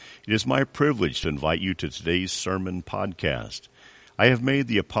It is my privilege to invite you to today's sermon podcast. I have made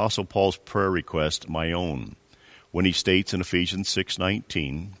the Apostle Paul's prayer request my own when he states in Ephesians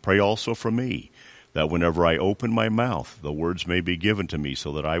 6:19, "Pray also for me, that whenever I open my mouth, the words may be given to me,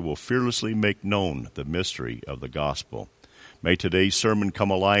 so that I will fearlessly make known the mystery of the gospel." May today's sermon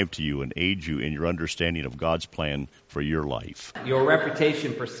come alive to you and aid you in your understanding of God's plan for your life. Your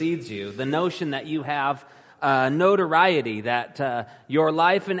reputation precedes you. The notion that you have notoriety, that your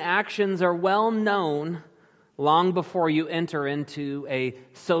life and actions are well known long before you enter into a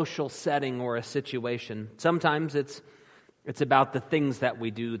social setting or a situation. Sometimes it's about the things that we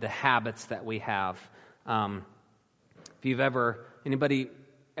do, the habits that we have. If anybody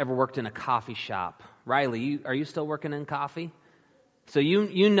ever worked in a coffee shop? Riley, are you still working in coffee? So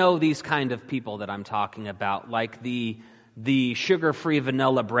you know these kind of people that I'm talking about, like the sugar-free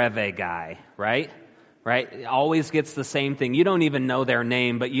vanilla breve guy, right? Right? Always gets the same thing. You don't even know their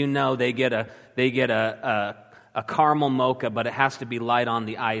name, but you know they get a caramel mocha, but it has to be light on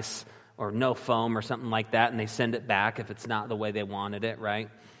the ice or no foam or something like that, and they send it back if it's not the way they wanted it, right?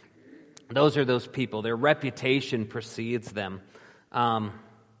 Those are those people. Their reputation precedes them.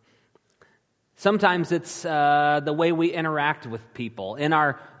 Sometimes it's the way we interact with people. In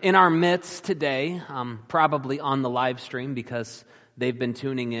our midst today, probably on the live stream because they've been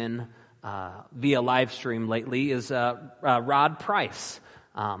tuning in via live stream lately, is Rod Price.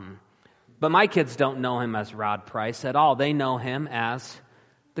 But my kids don't know him as Rod Price at all. They know him as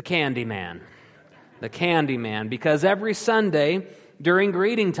the Candy Man. The Candy Man, because every Sunday during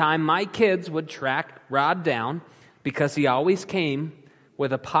greeting time, my kids would track Rod down because he always came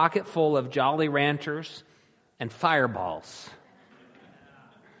with a pocket full of Jolly Ranchers and Fireballs.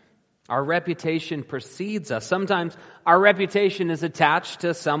 Our reputation precedes us. Sometimes our reputation is attached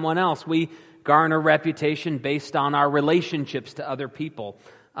to someone else. We garner reputation based on our relationships to other people.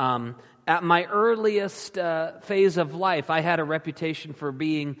 At my earliest phase of life, I had a reputation for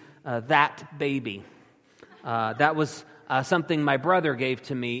being that baby. That was something my brother gave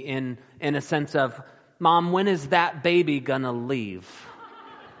to me in a sense of, "Mom, when is that baby gonna leave?"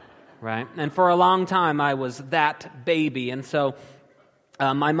 Right? And for a long time, I was that baby. And so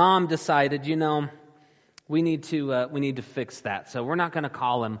my mom decided, we need to fix that. So we're not going to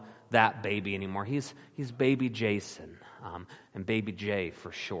call him that baby anymore. He's baby Jayson, and baby Jay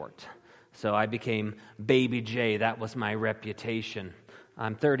for short. So I became baby Jay. That was my reputation.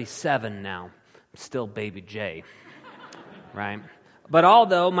 I'm 37 now. I'm still baby Jay. Right? But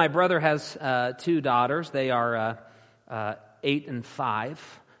although my brother has 2 daughters, they are 8 and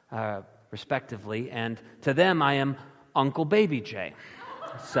 5. Respectively, and to them I am Uncle Baby J.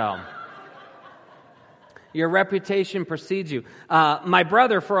 So, your reputation precedes you. My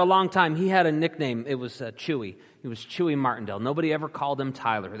brother, for a long time, he had a nickname. It was Chewy. He was Chewy Martindale. Nobody ever called him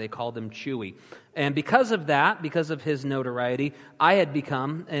Tyler. They called him Chewy. And because of that, because of his notoriety, I had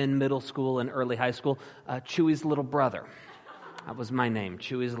become, in middle school and early high school, Chewy's little brother. That was my name,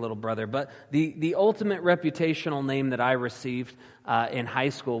 Chewy's little brother. But the ultimate reputational name that I received in high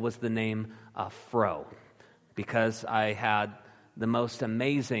school was the name Fro, because I had the most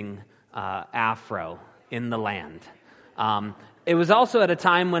amazing afro in the land. It was also at a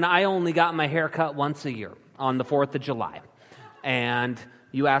time when I only got my hair cut once a year, on the 4th of July. And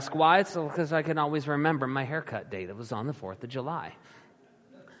you ask why? It's because I can always remember my haircut date. It was on the 4th of July.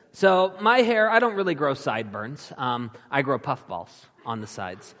 So my hair, I don't really grow sideburns. I grow puffballs on the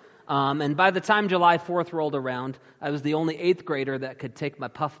sides. And by the time July 4th rolled around, I was the only 8th grader that could take my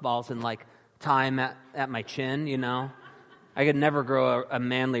puffballs and tie them at my chin, I could never grow a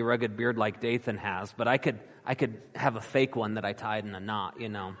manly, rugged beard like Dathan has, but I could have a fake one that I tied in a knot,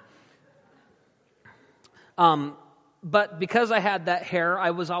 But because I had that hair,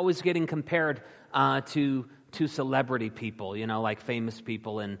 I was always getting compared to celebrity people, like famous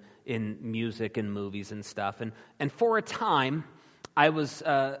people in music and movies and stuff. And for a time, I was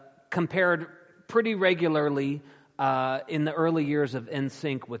compared pretty regularly in the early years of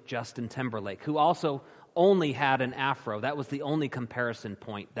NSYNC with Justin Timberlake, who also only had an afro. That was the only comparison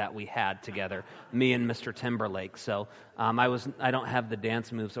point that we had together, me and Mr. Timberlake. So I don't have the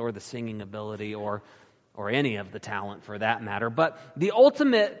dance moves or the singing ability or any of the talent for that matter. But the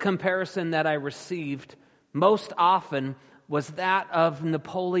ultimate comparison that I received most often was that of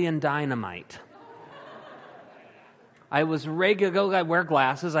Napoleon Dynamite. I was regular. I wear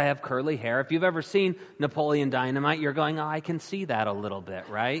glasses. I have curly hair. If you've ever seen Napoleon Dynamite, you're going, "Oh, I can see that a little bit,"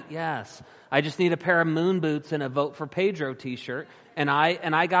 right? Yes. I just need a pair of moon boots and a Vote for Pedro T-shirt, and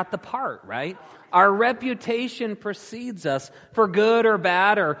I got the part, right? Our reputation precedes us for good or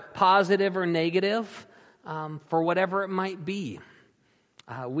bad or positive or negative, for whatever it might be.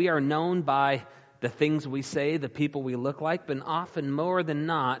 We are known by the things we say, the people we look like, but often more than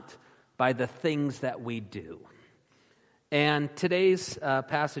not by the things that we do. And today's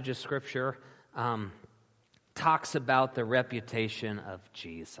passage of Scripture talks about the reputation of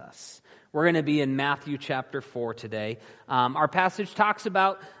Jesus. We're going to be in Matthew chapter 4 today. Our passage talks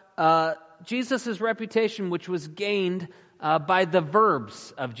about Jesus' reputation, which was gained by the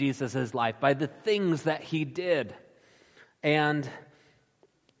verbs of Jesus' life, by the things that he did. And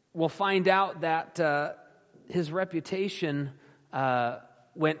we'll find out that his reputation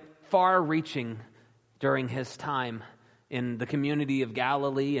went far-reaching during his time in the community of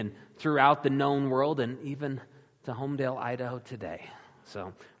Galilee and throughout the known world and even to Homedale, Idaho today.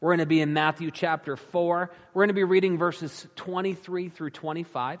 So we're going to be in Matthew chapter 4. We're going to be reading verses 23 through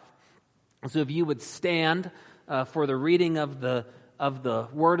 25. So if you would stand for the reading of the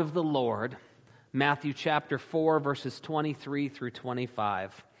word of the Lord, Matthew chapter 4, verses 23 through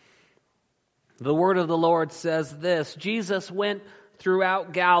 25. The word of the Lord says this: Jesus went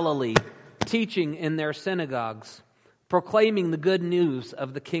throughout Galilee, teaching in their synagogues, proclaiming the good news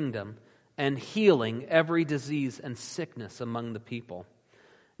of the kingdom, and healing every disease and sickness among the people.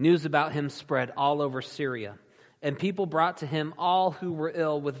 News about him spread all over Syria, and people brought to him all who were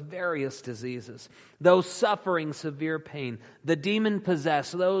ill with various diseases, those suffering severe pain, the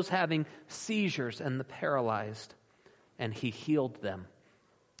demon-possessed, those having seizures, and the paralyzed. And he healed them.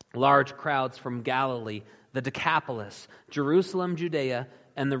 Large crowds from Galilee, the Decapolis, Jerusalem, Judea,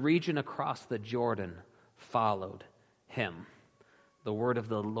 and the region across the Jordan followed him. The word of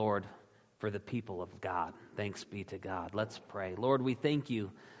the Lord for the people of God. Thanks be to God. Let's pray. Lord, we thank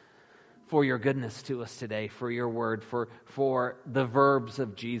you for your goodness to us today, for your word, for the verbs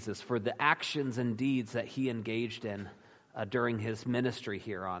of Jesus, for the actions and deeds that he engaged in during his ministry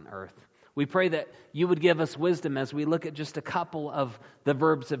here on earth. We pray that you would give us wisdom as we look at just a couple of the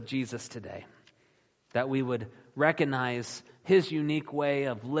verbs of Jesus today, that we would recognize his unique way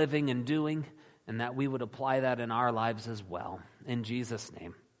of living and doing, and that we would apply that in our lives as well. In Jesus'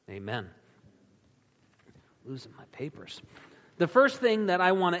 name, amen. Losing my papers. The first thing that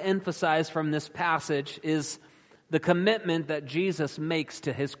I want to emphasize from this passage is the commitment that Jesus makes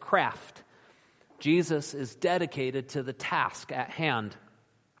to his craft. Jesus is dedicated to the task at hand.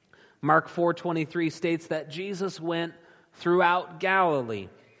 Mark 4:23 states that Jesus went throughout Galilee.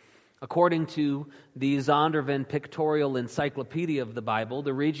 According to the Zondervan Pictorial Encyclopedia of the Bible,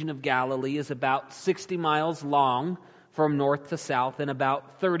 the region of Galilee is about 60 miles long from north to south and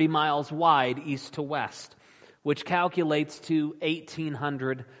about 30 miles wide east to west, which calculates to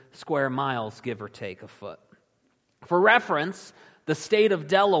 1,800 square miles, give or take a foot. For reference, the state of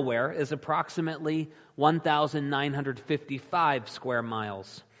Delaware is approximately 1,955 square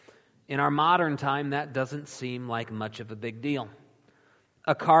miles. In our modern time, that doesn't seem like much of a big deal.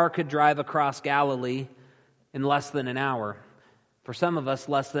 A car could drive across Galilee in less than an hour. For some of us,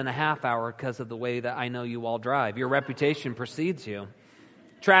 less than a half hour because of the way that I know you all drive. Your reputation precedes you.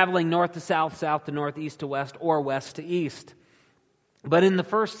 Traveling north to south, south to north, east to west, or west to east. But in the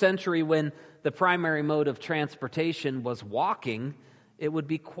first century, when the primary mode of transportation was walking, it would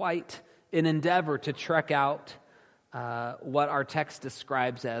be quite an endeavor to trek out what our text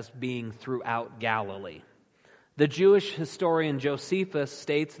describes as being throughout Galilee. The Jewish historian Josephus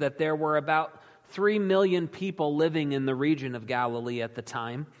states that there were about 3 million people living in the region of Galilee at the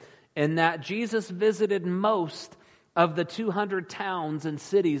time, and that Jesus visited most of the 200 towns and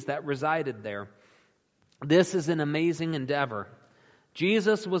cities that resided there. This is an amazing endeavor.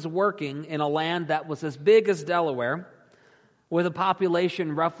 Jesus was working in a land that was as big as Delaware, with a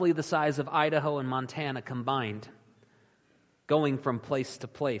population roughly the size of Idaho and Montana combined, going from place to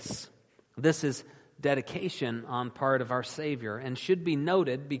place. This is dedication on part of our Savior and should be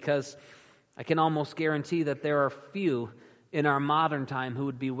noted because I can almost guarantee that there are few in our modern time who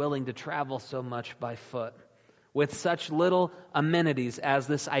would be willing to travel so much by foot with such little amenities as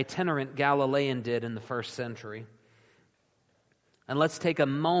this itinerant Galilean did in the first century. And let's take a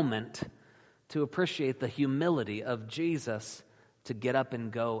moment to appreciate the humility of Jesus to get up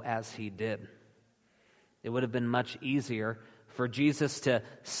and go as he did. It would have been much easier for Jesus to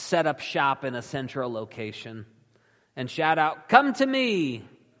set up shop in a central location and shout out, "Come to me!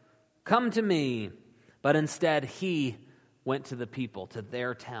 Come to me!" But instead, he went to the people, to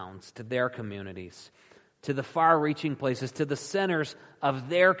their towns, to their communities, to the far-reaching places, to the centers of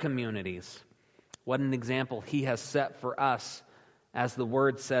their communities. What an example he has set for us. As the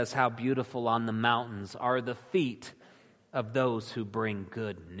word says, how beautiful on the mountains are the feet of those who bring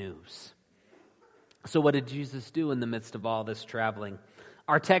good news. So what did Jesus do in the midst of all this traveling?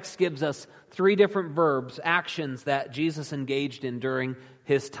 Our text gives us 3 different verbs, actions that Jesus engaged in during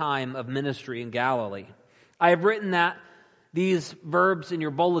his time of ministry in Galilee. I have written these verbs in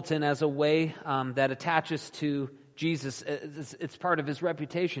your bulletin as a way that attaches to Jesus. It's part of his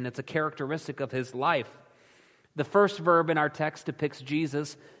reputation. It's a characteristic of his life. The first verb in our text depicts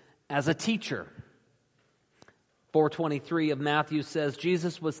Jesus as a teacher. 4:23 of Matthew says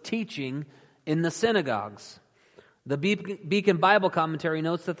Jesus was teaching in the synagogues. The Beacon Bible Commentary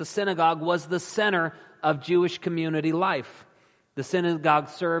notes that the synagogue was the center of Jewish community life. The synagogue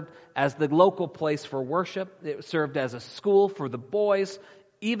served as the local place for worship. It served as a school for the boys.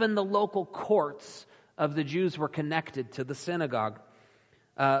 Even the local courts of the Jews were connected to the synagogue.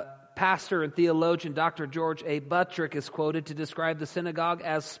 Pastor and theologian Dr. George A. Buttrick is quoted to describe the synagogue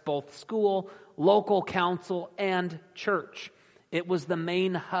as both school, local council, and church. It was the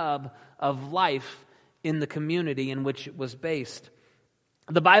main hub of life in the community in which it was based.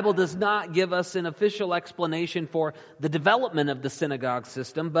 The Bible does not give us an official explanation for the development of the synagogue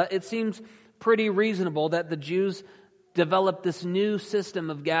system, but it seems pretty reasonable that the Jews developed this new system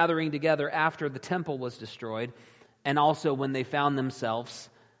of gathering together after the temple was destroyed, and also when they found themselves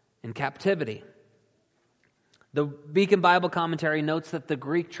in captivity. The Beacon Bible Commentary notes that the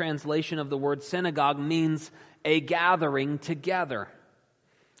Greek translation of the word synagogue means a gathering together.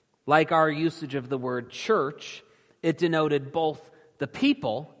 Like our usage of the word church, it denoted both the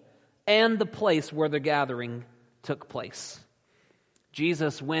people and the place where the gathering took place.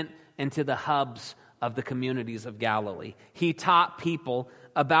 Jesus went into the hubs of the communities of Galilee. He taught people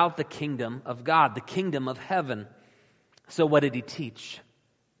about the kingdom of God, the kingdom of heaven. So what did he teach?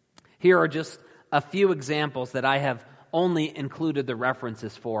 Here are just a few examples that I have only included the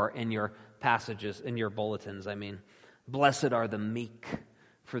references for in your passages, in your bulletins. Blessed are the meek,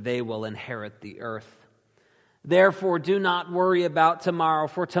 for they will inherit the earth. Therefore, do not worry about tomorrow,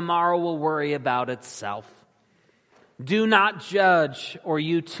 for tomorrow will worry about itself. Do not judge, or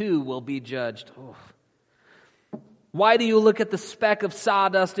you too will be judged. Why do you look at the speck of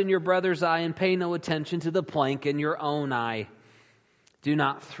sawdust in your brother's eye and pay no attention to the plank in your own eye? Do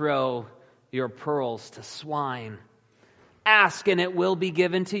not throw your pearls to swine. Ask and it will be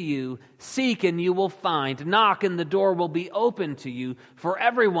given to you. Seek and you will find. Knock and the door will be opened to you. For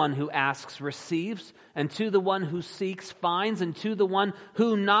everyone who asks receives, and to the one who seeks finds, and to the one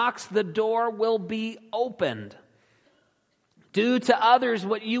who knocks the door will be opened. Do to others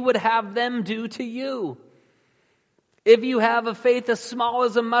what you would have them do to you. If you have a faith as small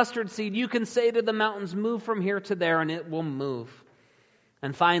as a mustard seed, you can say to the mountains, move from here to there, and it will move.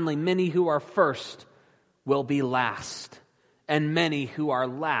 And finally, many who are first will be last, and many who are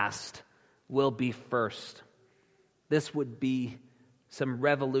last will be first. This would be some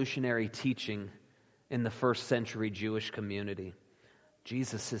revolutionary teaching in the first century Jewish community.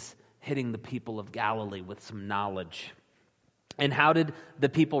 Jesus is hitting the people of Galilee with some knowledge. And how did the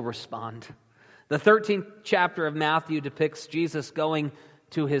people respond? The 13th chapter of Matthew depicts Jesus going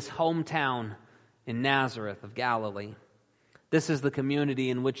to his hometown in Nazareth of Galilee. This is the community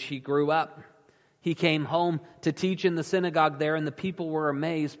in which he grew up. He came home to teach in the synagogue there, and the people were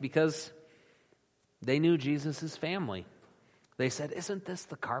amazed because they knew Jesus' family. They said, "Isn't this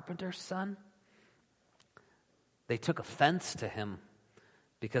the carpenter's son?" They took offense to him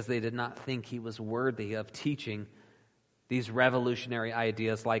because they did not think he was worthy of teaching these revolutionary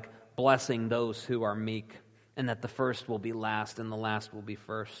ideas like blessing those who are meek, and that the first will be last and the last will be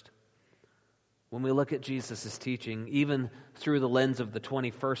first. When we look at Jesus' teaching, even through the lens of the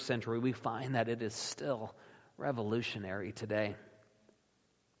 21st century, we find that it is still revolutionary today.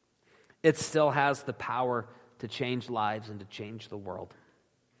 It still has the power to change lives and to change the world.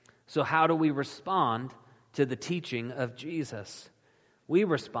 So how do we respond to the teaching of Jesus? We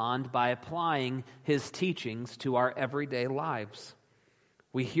respond by applying his teachings to our everyday lives.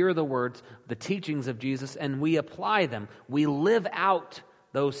 We hear the words, the teachings of Jesus, and we apply them. We live out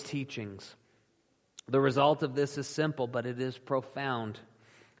those teachings. The result of this is simple, but it is profound.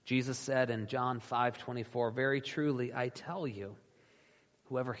 Jesus said in John 5:24, "Very truly I tell you,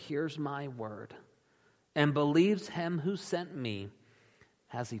 whoever hears my word and believes him who sent me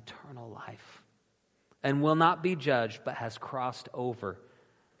has eternal life and will not be judged, but has crossed over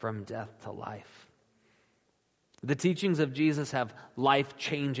from death to life." The teachings of Jesus have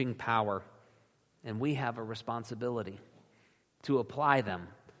life-changing power, and we have a responsibility to apply them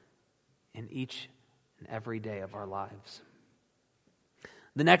in each and every day of our lives.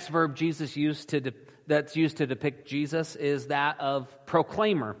 The next verb Jesus that's used to depict Jesus is that of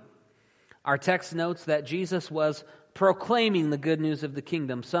proclaimer. Our text notes that Jesus was proclaiming the good news of the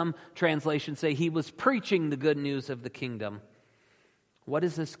kingdom. Some translations say he was preaching the good news of the kingdom. What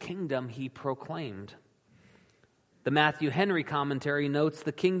is this kingdom he proclaimed? The Matthew Henry commentary notes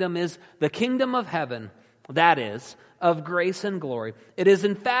the kingdom is the kingdom of heaven, that is, of grace and glory. It is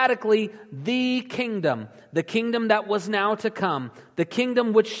emphatically the kingdom that was now to come, the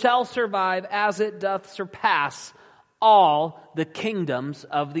kingdom which shall survive as it doth surpass all the kingdoms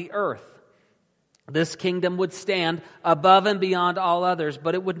of the earth. This kingdom would stand above and beyond all others,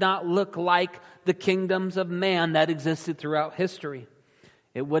 but it would not look like the kingdoms of man that existed throughout history.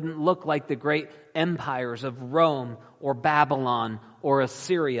 It wouldn't look like the great empires of Rome or Babylon or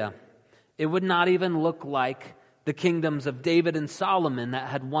Assyria. It would not even look like the kingdoms of David and Solomon that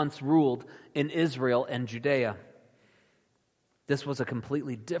had once ruled in Israel and Judea. This was a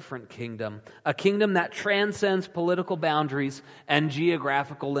completely different kingdom, a kingdom that transcends political boundaries and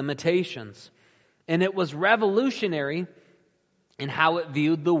geographical limitations. And it was revolutionary in how it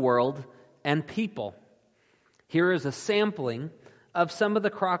viewed the world and people. Here is a sampling of some of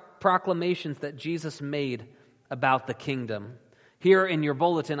the proclamations that Jesus made about the kingdom. Here in your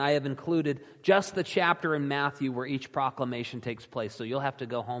bulletin, I have included just the chapter in Matthew where each proclamation takes place. So you'll have to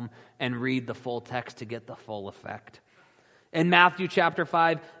go home and read the full text to get the full effect. In Matthew chapter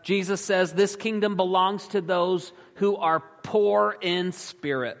 5, Jesus says, "This kingdom belongs to those who are poor in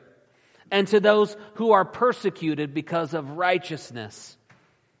spirit, and to those who are persecuted because of righteousness."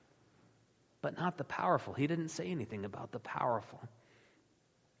 But not the powerful. He didn't say anything about the powerful.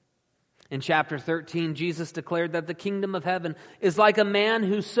 In chapter 13, Jesus declared that the kingdom of heaven is like a man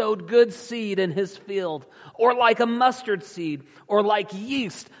who sowed good seed in his field, or like a mustard seed, or like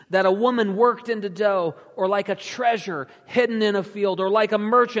yeast that a woman worked into dough, or like a treasure hidden in a field, or like a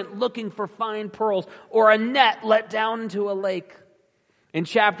merchant looking for fine pearls, or a net let down into a lake. In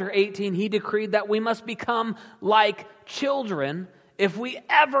chapter 18, he decreed that we must become like children if we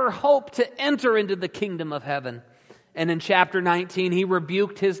ever hope to enter into the kingdom of heaven. And in chapter 19, he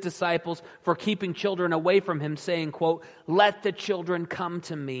rebuked his disciples for keeping children away from him, saying, quote, "Let the children come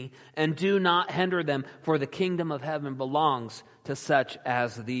to me, and do not hinder them, for the kingdom of heaven belongs to such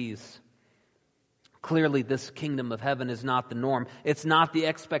as these." Clearly, this kingdom of heaven is not the norm. It's not the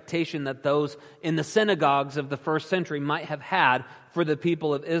expectation that those in the synagogues of the first century might have had for the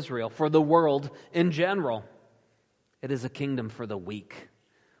people of Israel, for the world in general. It is a kingdom for the weak,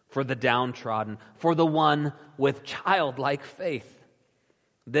 for the downtrodden, for the one with childlike faith.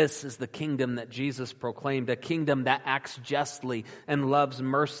 This is the kingdom that Jesus proclaimed, a kingdom that acts justly and loves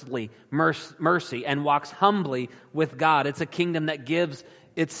mercy and walks humbly with God. It's a kingdom that gives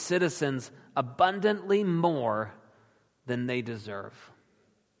its citizens abundantly more than they deserve.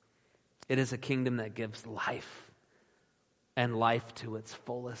 It is a kingdom that gives life, and life to its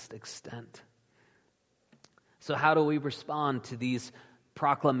fullest extent. So how do we respond to these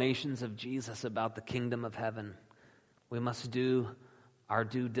proclamations of Jesus about the kingdom of heaven? We must do our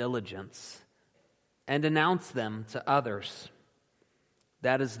due diligence and announce them to others.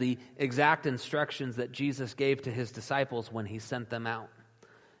 That is the exact instructions that Jesus gave to his disciples when he sent them out.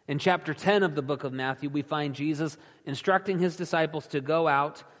 In chapter 10 of the book of Matthew, we find Jesus instructing his disciples to go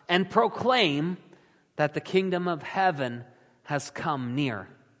out and proclaim that the kingdom of heaven has come near.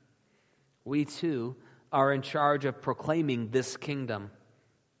 We too are in charge of proclaiming this kingdom.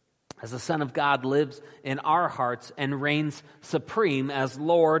 As the Son of God lives in our hearts and reigns supreme as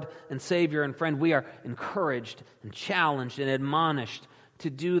Lord and Savior and friend, we are encouraged and challenged and admonished to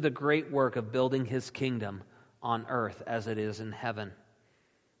do the great work of building his kingdom on earth as it is in heaven.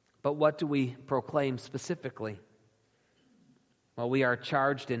 But what do we proclaim specifically? Well, we are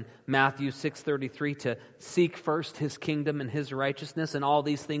charged in Matthew 6:33 to seek first his kingdom and his righteousness, and all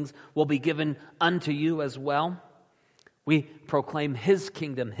these things will be given unto you as well. We proclaim his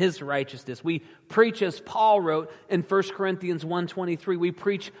kingdom, his righteousness. We preach, as Paul wrote in 1 Corinthians 1:23, we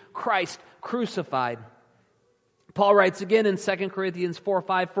preach Christ crucified. Paul writes again in 2 Corinthians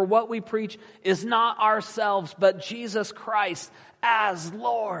 4:5, "For what we preach is not ourselves, but Jesus Christ as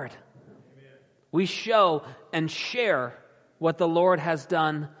Lord." Amen. We show and share what the Lord has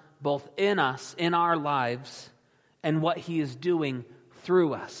done both in us, in our lives, and what he is doing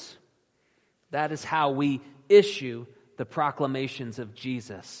through us. That is how we issue the proclamations of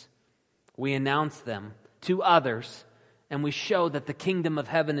Jesus. We announce them to others, and we show that the kingdom of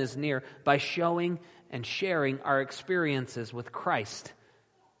heaven is near by showing and sharing our experiences with Christ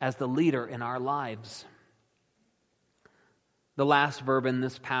as the leader in our lives. The last verb in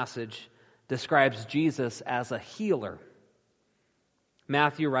this passage describes Jesus as a healer.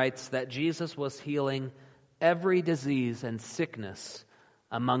 Matthew writes that Jesus was healing every disease and sickness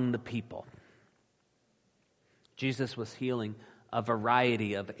among the people. Jesus was healing a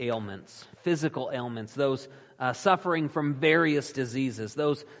variety of ailments, physical ailments, those suffering from various diseases,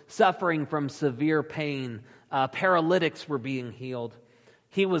 those suffering from severe pain. Paralytics were being healed.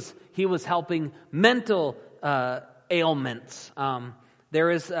 He was helping mental ailments.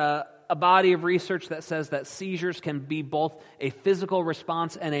 There is a body of research that says that seizures can be both a physical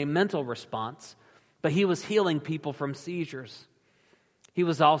response and a mental response, but he was healing people from seizures. He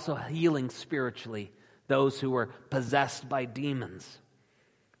was also healing spiritually those who were possessed by demons.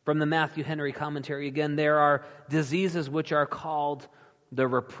 From the Matthew Henry commentary again, there are diseases which are called the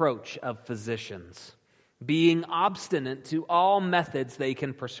reproach of physicians, being obstinate to all methods they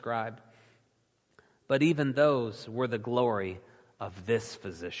can prescribe. But even those were the glory of this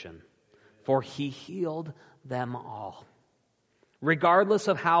physician, for he healed them all, regardless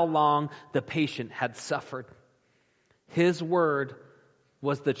of how long the patient had suffered. His word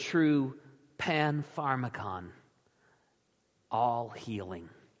was the true panpharmacon, all healing.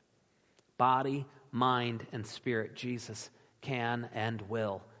 Body, mind, and spirit, Jesus can and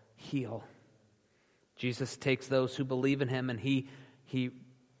will heal. Jesus takes those who believe in him and he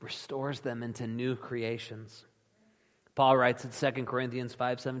restores them into new creations. Paul writes in 2 Corinthians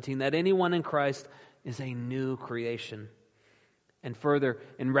 5:17 that anyone in Christ is a new creation. And further,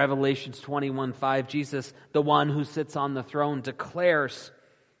 in Revelations 21:5, Jesus, the one who sits on the throne, declares,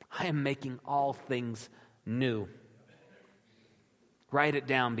 I am making all things new. Write it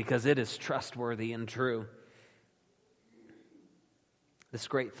down because it is trustworthy and true. This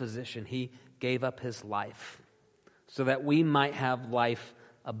great physician, he gave up his life so that we might have life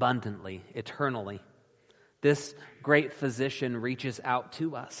abundantly, eternally. This great physician reaches out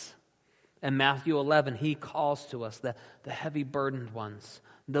to us. In Matthew 11, he calls to us, the heavy burdened ones,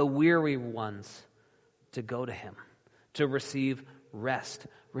 the weary ones, to go to him, to receive rest,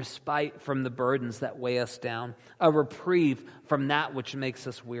 respite from the burdens that weigh us down, a reprieve from that which makes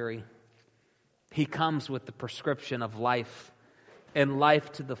us weary. He comes with the prescription of life, and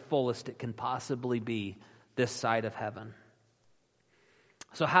life to the fullest it can possibly be this side of heaven.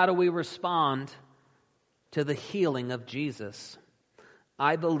 So how do we respond to the healing of Jesus?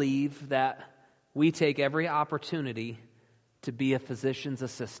 I believe that we take every opportunity to be a physician's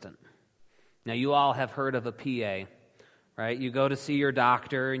assistant. Now, you all have heard of a PA, right? You go to see your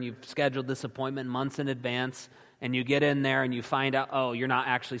doctor and you've scheduled this appointment months in advance, and you get in there and you find out, oh, you're not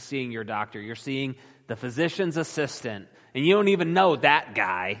actually seeing your doctor. You're seeing the physician's assistant, and you don't even know that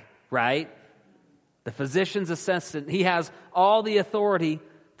guy, right? The physician's assistant, he has all the authority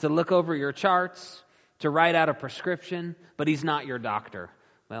to look over your charts, to write out a prescription, but he's not your doctor.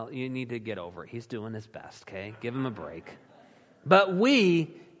 Well, you need to get over it. He's doing his best, okay? Give him a break. But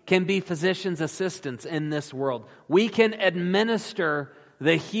we can be physician's assistants in this world. We can administer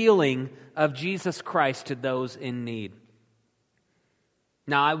the healing of Jesus Christ to those in need.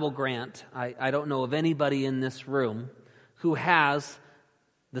 Now, I will grant, I don't know of anybody in this room who has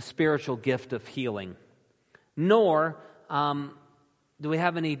the spiritual gift of healing, nor do we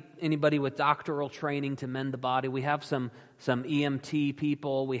have anybody with doctoral training to mend the body? We have some EMT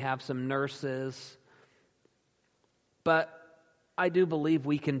people, we have some nurses, but I do believe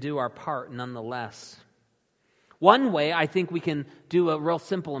we can do our part nonetheless. One way I think we can do a real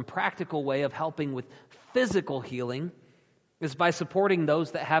simple and practical way of helping with physical healing is by supporting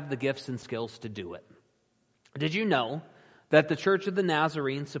those that have the gifts and skills to do it. Did you know that the Church of the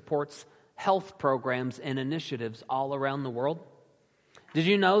Nazarene supports health programs and initiatives all around the world? Did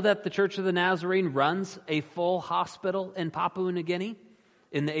you know that the Church of the Nazarene runs a full hospital in Papua New Guinea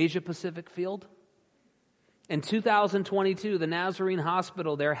in the Asia-Pacific field? In 2022, the Nazarene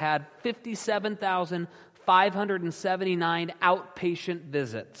Hospital there had 57,579 outpatient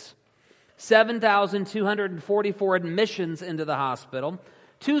visits, 7,244 admissions into the hospital,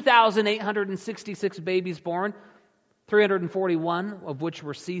 2,866 babies born, 341 of which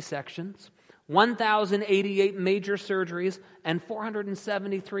were C-sections, 1,088 major surgeries, and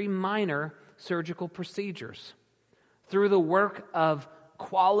 473 minor surgical procedures. Through the work of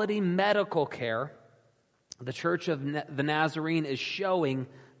quality medical care, the Church of the Nazarene is showing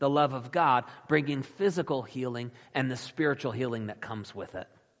the love of God, bringing physical healing and the spiritual healing that comes with it.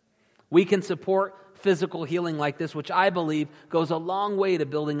 We can support physical healing like this, which I believe goes a long way to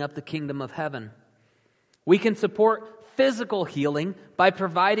building up the kingdom of heaven. We can support physical healing by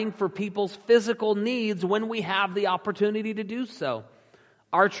providing for people's physical needs when we have the opportunity to do so.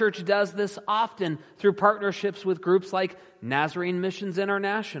 Our church does this often through partnerships with groups like Nazarene Missions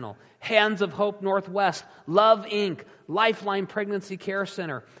International, Hands of Hope Northwest, Love Inc., Lifeline Pregnancy Care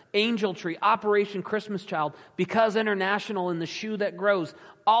Center, Angel Tree, Operation Christmas Child, Because International, and The Shoe That Grows.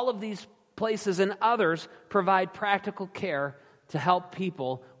 All of these places and others provide practical care to help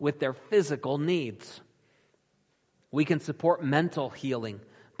people with their physical needs. We can support mental healing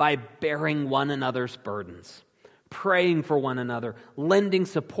by bearing one another's burdens, praying for one another, lending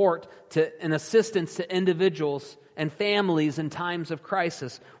support to and assistance to individuals and families in times of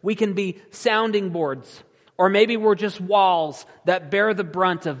crisis. We can be sounding boards, or maybe we're just walls that bear the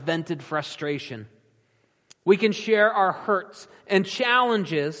brunt of vented frustration. We can share our hurts and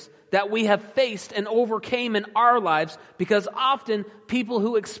challenges that we have faced and overcame in our lives, because often people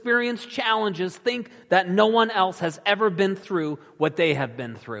who experience challenges think that no one else has ever been through what they have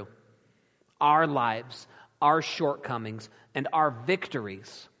been through. Our lives, our shortcomings, and our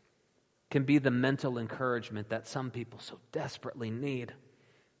victories can be the mental encouragement that some people so desperately need.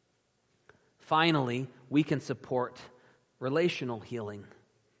 Finally, we can support relational healing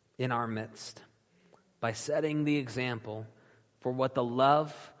in our midst by setting the example for what the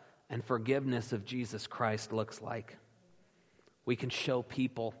love and forgiveness of Jesus Christ looks like. We can show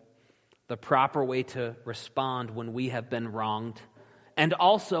people the proper way to respond when we have been wronged, and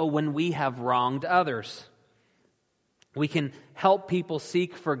also when we have wronged others. We can help people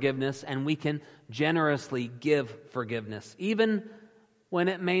seek forgiveness, and we can generously give forgiveness, even when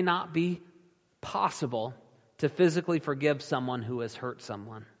it may not be possible to physically forgive someone who has hurt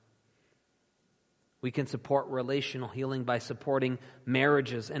someone. We can support relational healing by supporting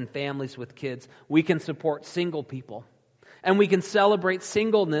marriages and families with kids. We can support single people. And we can celebrate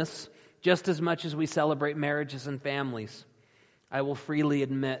singleness just as much as we celebrate marriages and families. I will freely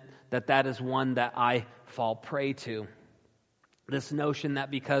admit that that is one that I fall prey to. This notion that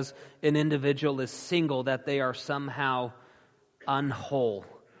because an individual is single, that they are somehow unwhole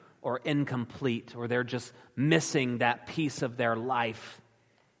or incomplete, or they're just missing that piece of their life.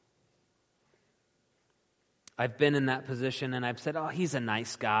 I've been in that position and I've said, oh, he's a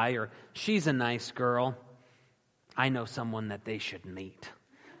nice guy, or she's a nice girl. I know someone that they should meet.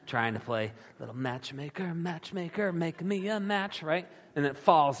 Trying to play little matchmaker, make me a match, right? And it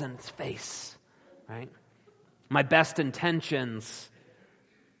falls in its face, right? My best intentions,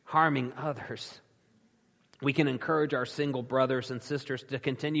 harming others. We can encourage our single brothers and sisters to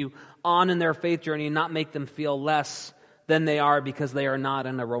continue on in their faith journey and not make them feel less than they are because they are not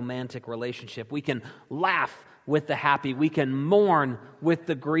in a romantic relationship. We can laugh with the happy. We can mourn with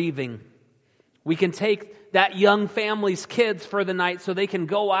the grieving. We can take that young family's kids for the night so they can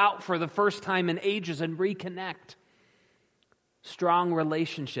go out for the first time in ages and reconnect. Strong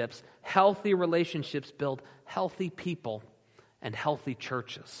relationships, healthy relationships build healthy people and healthy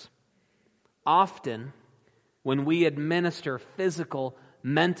churches. Often, when we administer physical,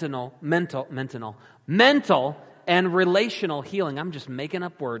 mental, and relational healing, I'm just making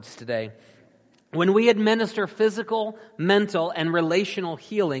up words today. When we administer physical, mental, and relational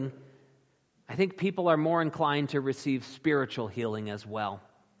healing, I think people are more inclined to receive spiritual healing as well.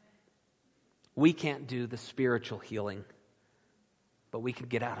 We can't do the spiritual healing, but we can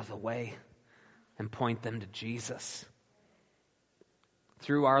get out of the way and point them to Jesus.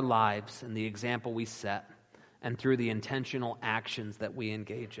 Through our lives and the example we set, and through the intentional actions that we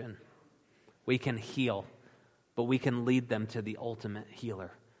engage in, we can heal, but we can lead them to the ultimate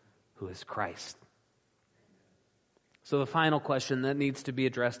healer, who is Christ. So the final question that needs to be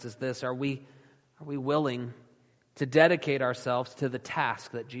addressed is this: Are we willing to dedicate ourselves to the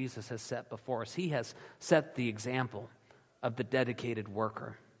task that Jesus has set before us? He has set the example of the dedicated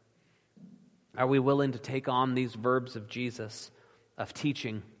worker. Are we willing to take on these verbs of Jesus, of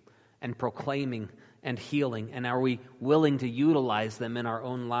teaching and proclaiming and healing? And are we willing to utilize them in our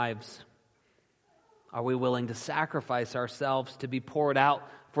own lives? Are we willing to sacrifice ourselves to be poured out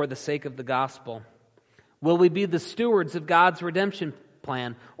for the sake of the gospel? Will we be the stewards of God's redemption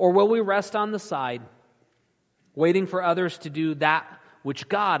plan, or will we rest on the side, waiting for others to do that which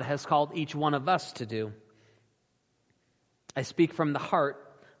God has called each one of us to do? I speak from the heart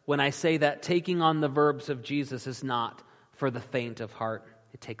when I say that taking on the verbs of Jesus is not for the faint of heart.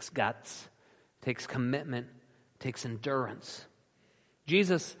 It takes guts, it takes commitment, it takes endurance.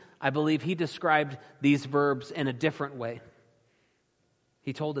 Jesus, I believe, he described these verbs in a different way.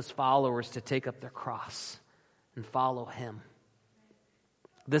 He told his followers to take up their cross and follow him.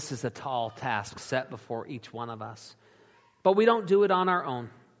 This is a tall task set before each one of us. But we don't do it on our own,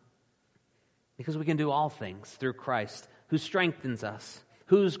 because we can do all things through Christ, who strengthens us,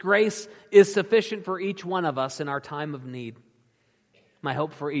 whose grace is sufficient for each one of us in our time of need. My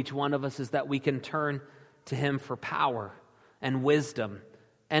hope for each one of us is that we can turn to him for power and wisdom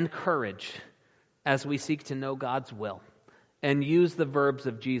and courage as we seek to know God's will and use the verbs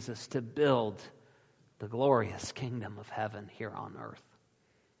of Jesus to build the glorious kingdom of heaven here on earth.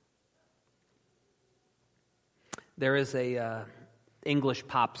 There is a English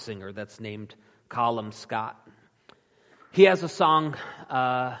pop singer that's named Colum Scott. He has a song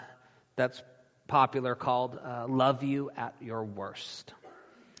that's popular called Love You at Your Worst.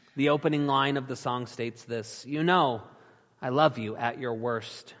 The opening line of the song states this: "You know, I love you at your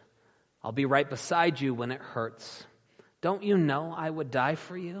worst. I'll be right beside you when it hurts. Don't you know I would die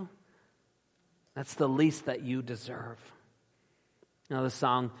for you? That's the least that you deserve." Now, the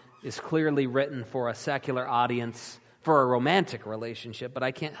song is clearly written for a secular audience, for a romantic relationship, but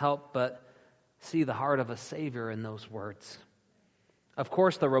I can't help but see the heart of a Savior in those words. Of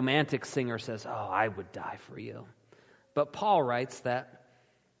course, the romantic singer says, "Oh, I would die for you." But Paul writes that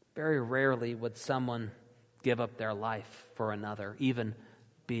very rarely would someone give up their life for another, even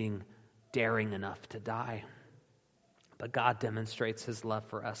being daring enough to die. But God demonstrates his love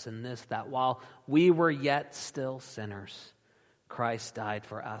for us in this, that while we were yet still sinners, Christ died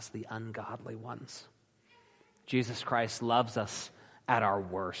for us, the ungodly ones. Jesus Christ loves us at our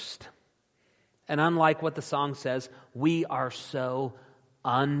worst. And unlike what the song says, we are so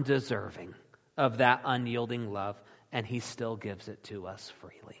undeserving of that unyielding love, and he still gives it to us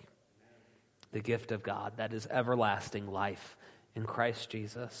freely. The gift of God, that is everlasting life in Christ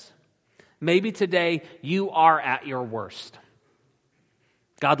Jesus. Maybe today you are at your worst.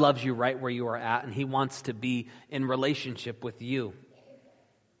 God loves you right where you are at, and he wants to be in relationship with you.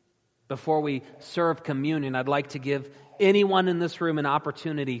 Before we serve communion, I'd like to give anyone in this room an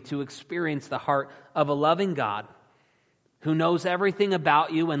opportunity to experience the heart of a loving God who knows everything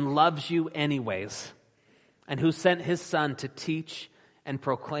about you and loves you anyways, and who sent his Son to teach and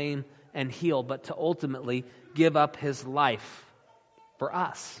proclaim and heal, but to ultimately give up his life for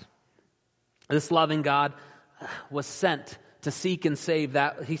us. This loving God was sent to seek and save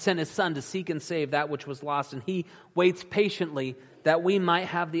that. He sent his Son to seek and save that which was lost, and he waits patiently that we might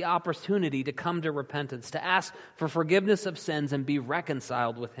have the opportunity to come to repentance, to ask for forgiveness of sins and be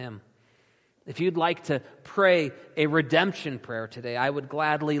reconciled with him. If you'd like to pray a redemption prayer today, I would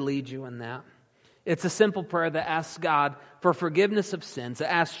gladly lead you in that. It's a simple prayer that asks God for forgiveness of sins,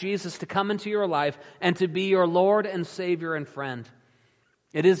 that asks Jesus to come into your life and to be your Lord and Savior and friend.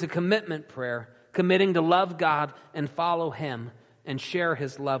 It is a commitment prayer, committing to love God and follow him and share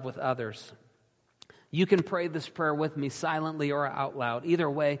his love with others. You can pray this prayer with me silently or out loud. Either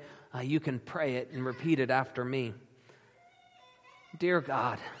way, you can pray it and repeat it after me. Dear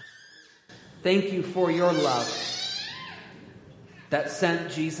God, thank you for your love that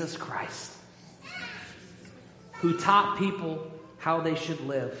sent Jesus Christ, who taught people how they should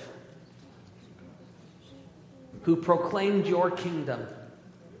live, who proclaimed your kingdom,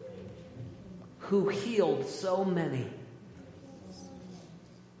 who healed so many,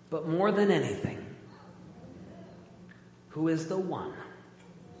 but more than anything, who is the one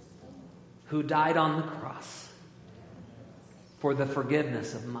who died on the cross for the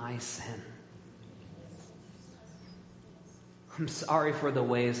forgiveness of my sin. I'm sorry for the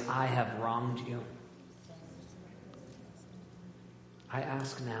ways I have wronged you. I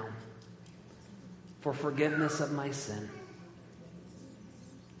ask now for forgiveness of my sin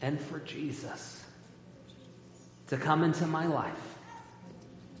and for Jesus to come into my life,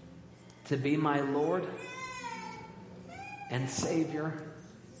 to be my Lord and Savior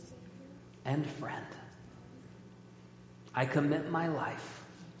and friend. I commit my life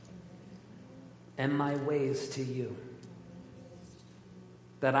and my ways to you,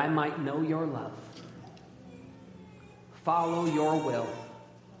 that I might know your love, follow your will,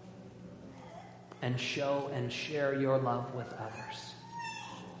 and show and share your love with others.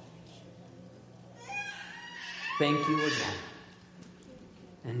 Thank you again.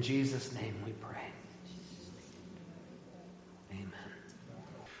 In Jesus' name we pray. Amen.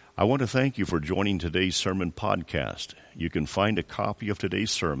 I want to thank you for joining today's sermon podcast. You can find a copy of today's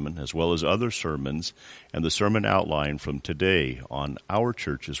sermon, as well as other sermons, and the sermon outline from today on our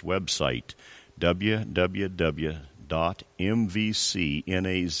church's website,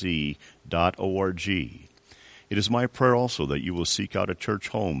 www.mvcnaz.org. It is my prayer also that you will seek out a church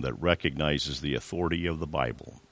home that recognizes the authority of the Bible.